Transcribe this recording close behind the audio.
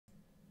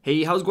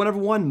Hey, how's it going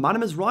everyone? My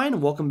name is Ryan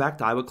and welcome back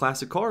to Iowa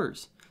Classic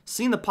Cars.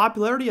 Seeing the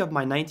popularity of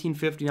my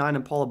 1959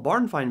 Impala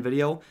barn find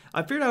video,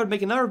 I figured I would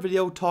make another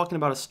video talking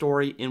about a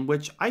story in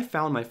which I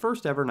found my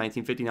first ever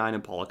 1959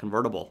 Impala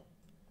convertible.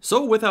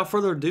 So without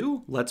further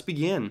ado, let's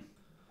begin.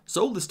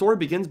 So the story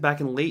begins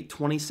back in late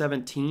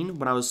 2017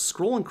 when I was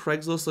scrolling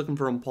Craigslist looking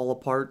for Impala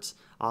parts.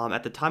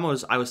 At the time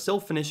I was still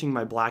finishing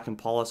my black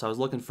Impala, so I was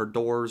looking for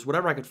doors,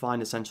 whatever I could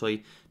find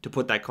essentially to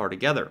put that car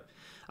together.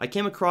 I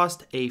came across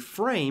a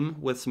frame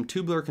with some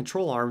tubular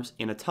control arms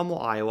in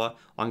Ottumwa, Iowa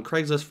on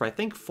Craigslist for I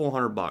think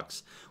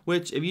 $400,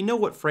 which if you know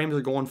what frames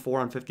are going for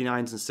on 59s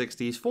and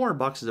 60s,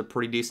 $400 is a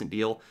pretty decent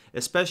deal,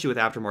 especially with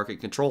aftermarket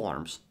control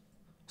arms.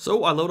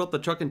 So I load up the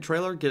truck and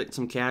trailer, get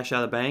some cash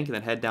out of the bank, and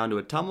then head down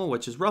to Ottumwa,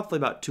 which is roughly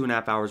about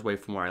 2.5 hours away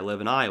from where I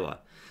live in Iowa.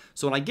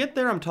 So when I get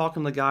there, I'm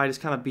talking to the guy, just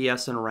kind of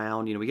BSing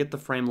around. We get the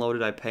frame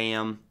loaded, I pay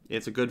him.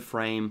 It's a good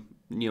frame,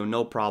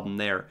 no problem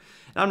there.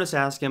 And I'm just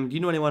asking him, do you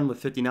know anyone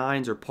with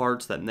 59s or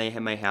parts that they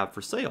may have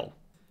for sale?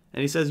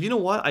 And he says, you know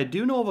what, I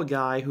do know of a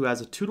guy who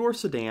has a two-door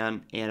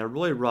sedan and a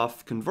really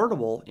rough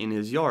convertible in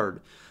his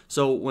yard.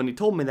 So when he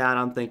told me that,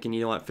 I'm thinking,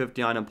 you know what,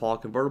 59 Impala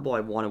convertible,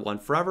 I've wanted one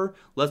forever.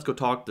 Let's go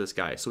talk to this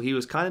guy. So he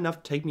was kind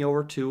enough to take me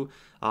over to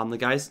the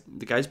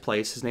guy's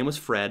place. His name was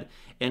Fred,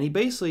 and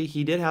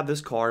he did have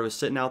this car. It was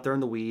sitting out there in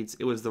the weeds.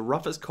 It was the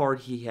roughest car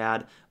he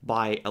had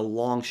by a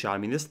long shot. I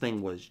mean, this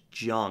thing was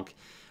junk.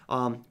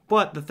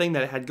 But the thing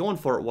that it had going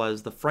for it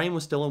was the frame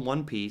was still in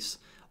one piece.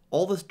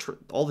 All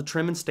the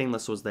trim and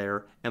stainless was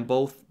there, and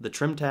both the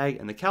trim tag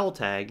and the cowl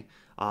tag,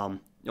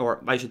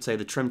 or I should say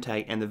the trim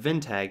tag and the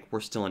VIN tag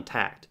were still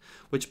intact,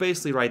 which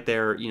basically right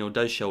there,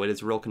 does show it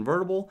is a real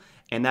convertible,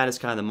 and that is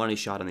kind of the money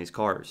shot on these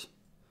cars.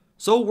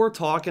 So we're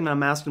talking,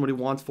 I'm asking what he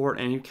wants for it,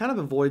 and he kind of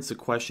avoids the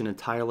question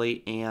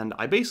entirely, and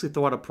I basically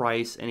throw out a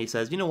price, and he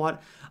says, you know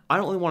what, I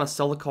don't really want to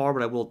sell the car,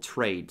 but I will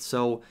trade.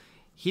 So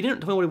he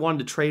didn't tell me what he wanted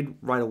to trade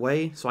right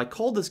away, so I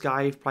called this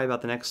guy probably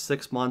about the next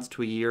 6 months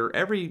to a year,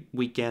 every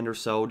weekend or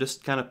so,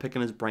 just kind of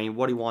picking his brain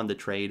what he wanted to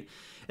trade.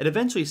 It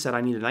eventually said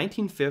I need a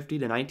 1950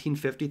 to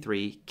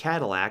 1953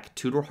 Cadillac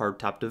two-door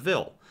hardtop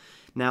DeVille.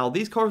 Now,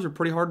 these cars are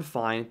pretty hard to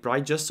find, but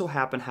I just so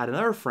happened had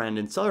another friend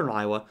in southern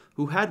Iowa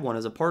who had one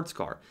as a parts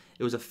car.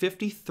 It was a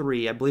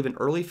 53, I believe an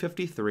early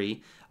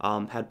 53,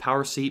 had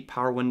power seat,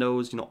 power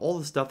windows, all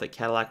the stuff that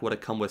Cadillac would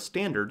have come with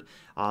standard,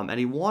 and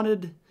he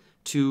wanted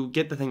to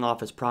get the thing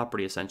off his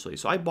property essentially.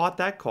 So I bought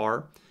that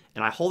car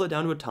and I hauled it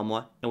down to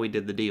Ottumwa and we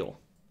did the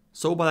deal.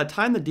 So by the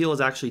time the deal is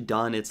actually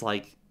done, it's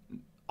like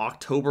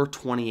October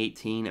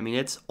 2018. I mean,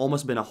 it's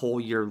almost been a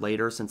whole year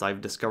later since I've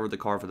discovered the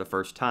car for the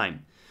first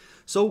time.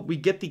 So we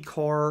get the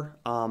car,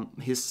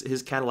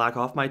 his Cadillac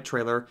off my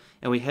trailer,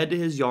 and we head to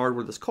his yard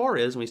where this car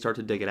is and we start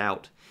to dig it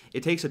out.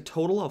 It takes a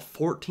total of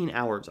 14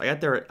 hours. I got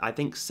there at, I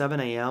think, 7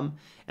 a.m.,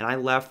 and I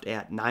left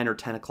at 9 or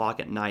 10 o'clock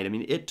at night. I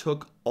mean, it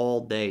took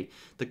all day.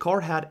 The car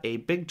had a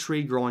big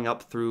tree growing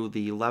up through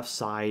the left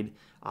side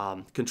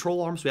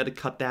control arms. We had to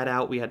cut that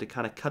out. We had to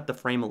kind of cut the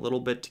frame a little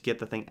bit to get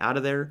the thing out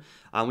of there.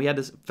 We had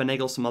to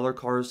finagle some other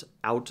cars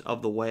out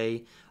of the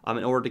way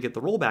in order to get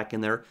the rollback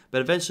in there.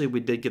 But eventually we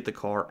did get the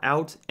car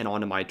out and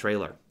onto my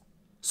trailer.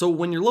 So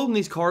when you're loading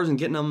these cars and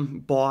getting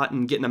them bought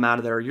and getting them out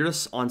of there, you're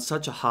just on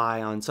such a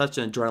high, on such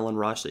an adrenaline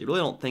rush that you really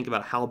don't think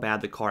about how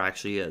bad the car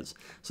actually is.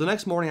 So the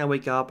next morning I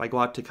wake up, I go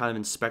out to kind of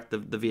inspect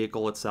the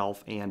vehicle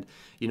itself, and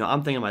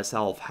I'm thinking to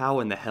myself, how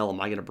in the hell am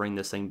I going to bring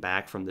this thing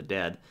back from the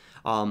dead?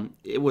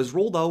 It was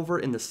rolled over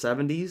in the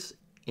 70s,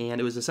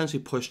 and it was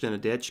essentially pushed in a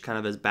ditch, kind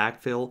of as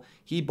backfill.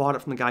 He bought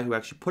it from the guy who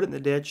actually put it in the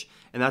ditch,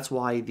 and that's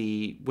why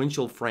the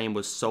windshield frame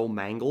was so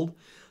mangled.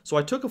 So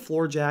I took a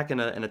floor jack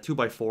and a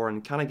 2x4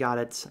 and kind of got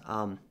it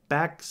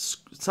back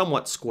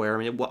somewhat square. I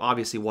mean, it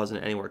obviously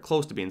wasn't anywhere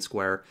close to being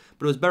square,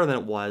 but it was better than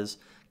it was.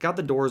 Got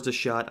the doors to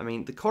shut. I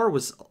mean, the car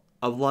was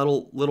a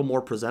little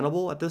more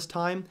presentable at this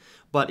time,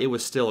 but it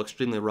was still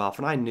extremely rough,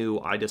 and I knew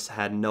I just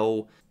had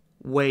no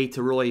way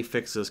to really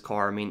fix this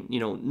car. I mean,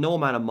 no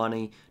amount of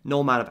money,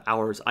 no amount of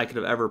hours I could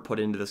have ever put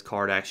into this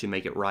car to actually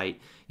make it right.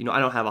 I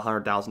don't have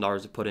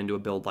 $100,000 to put into a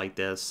build like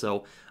this,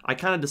 so I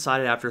kind of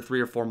decided after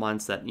 3 or 4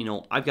 months that,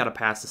 I've got to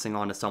pass this thing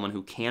on to someone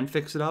who can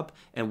fix it up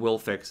and will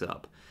fix it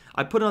up.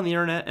 I put it on the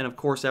internet, and of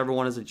course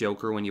everyone is a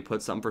joker when you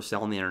put something for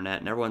sale on the internet,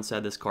 and everyone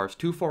said this car's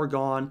too far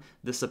gone,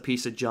 this is a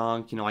piece of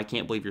junk, I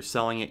can't believe you're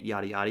selling it,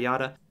 yada yada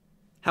yada.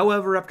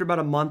 However, after about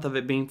a month of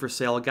it being for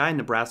sale, a guy in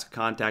Nebraska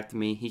contacted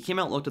me. He came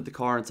out and looked at the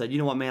car and said, you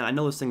know what, man, I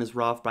know this thing is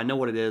rough, but I know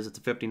what it is. It's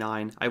a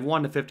 59. I've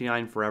wanted a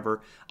 59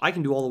 forever. I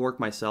can do all the work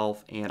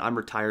myself, and I'm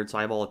retired, so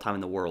I have all the time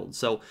in the world.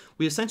 So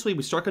we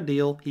struck a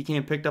deal. He came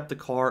and picked up the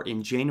car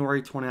in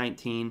January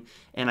 2019,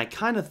 and I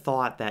kind of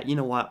thought that, you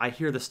know what, I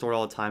hear this story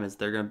all the time is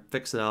they're going to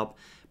fix it up,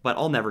 but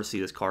I'll never see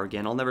this car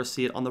again. I'll never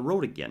see it on the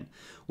road again.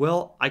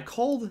 Well, I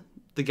called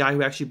the guy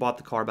who actually bought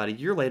the car about a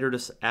year later,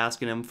 just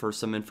asking him for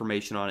some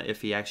information on it,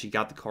 if he actually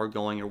got the car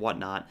going or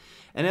whatnot.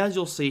 And as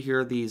you'll see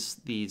here, these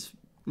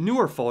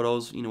newer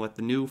photos, with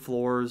the new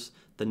floors,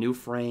 the new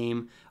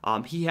frame,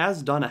 he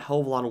has done a hell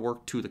of a lot of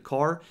work to the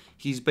car.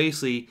 He's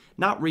basically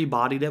not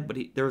rebodied it, but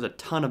there's a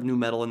ton of new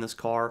metal in this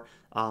car.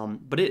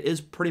 but it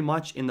is pretty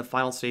much in the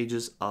final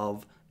stages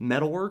of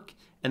metalwork,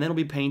 and then it'll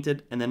be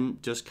painted, and then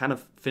just kind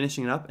of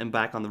finishing it up and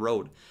back on the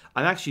road.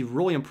 I'm actually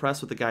really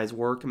impressed with the guy's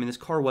work. I mean, this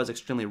car was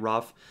extremely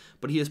rough,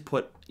 but he has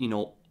put,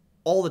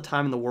 all the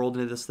time in the world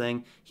into this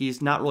thing.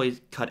 He's not really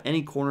cut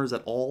any corners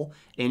at all,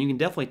 and you can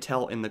definitely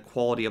tell in the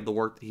quality of the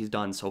work that he's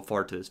done so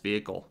far to this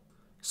vehicle.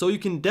 So you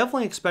can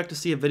definitely expect to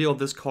see a video of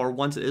this car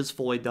once it is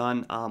fully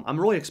done. I'm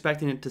really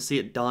expecting it to see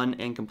it done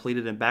and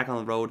completed and back on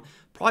the road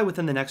probably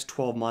within the next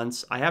 12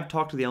 months. I have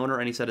talked to the owner,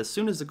 and he said as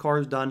soon as the car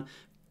is done,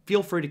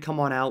 feel free to come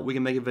on out. We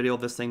can make a video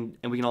of this thing,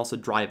 and we can also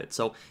drive it.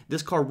 So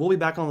this car will be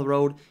back on the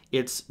road.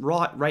 It's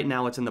right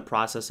now it's in the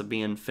process of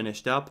being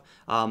finished up,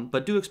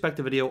 but do expect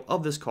a video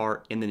of this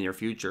car in the near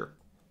future.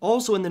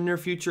 Also in the near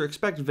future,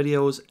 expect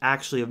videos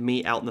actually of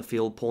me out in the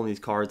field pulling these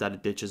cars out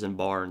of ditches and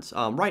barns.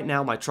 Right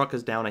now my truck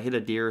is down. I hit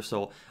a deer,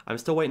 so I'm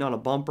still waiting on a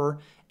bumper,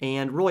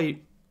 and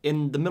really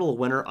in the middle of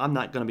winter, I'm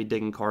not going to be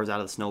digging cars out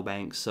of the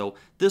snowbanks. So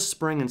this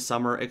spring and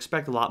summer,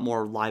 expect a lot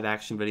more live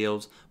action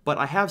videos. But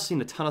I have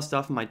seen a ton of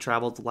stuff in my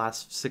travels the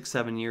last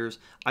 6-7 years.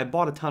 I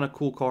bought a ton of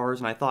cool cars,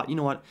 and I thought, you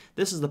know what,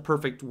 this is the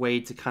perfect way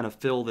to kind of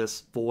fill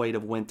this void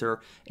of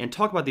winter and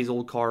talk about these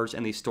old cars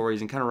and these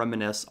stories and kind of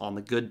reminisce on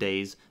the good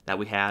days that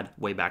we had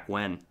way back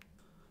when.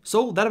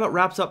 So that about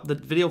wraps up the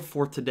video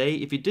for today.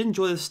 If you did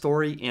enjoy this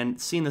story and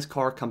seeing this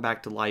car come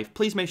back to life,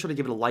 please make sure to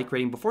give it a like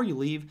rating before you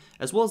leave,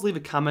 as well as leave a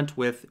comment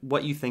with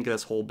what you think of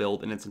this whole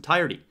build in its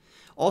entirety.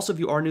 Also, if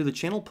you are new to the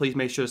channel, please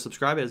make sure to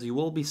subscribe, as you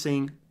will be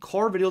seeing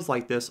car videos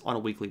like this on a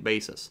weekly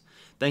basis.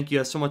 Thank you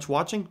guys so much for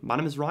watching. My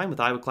name is Ryan with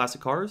Iowa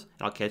Classic Cars,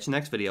 and I'll catch you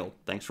next video.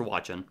 Thanks for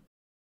watching.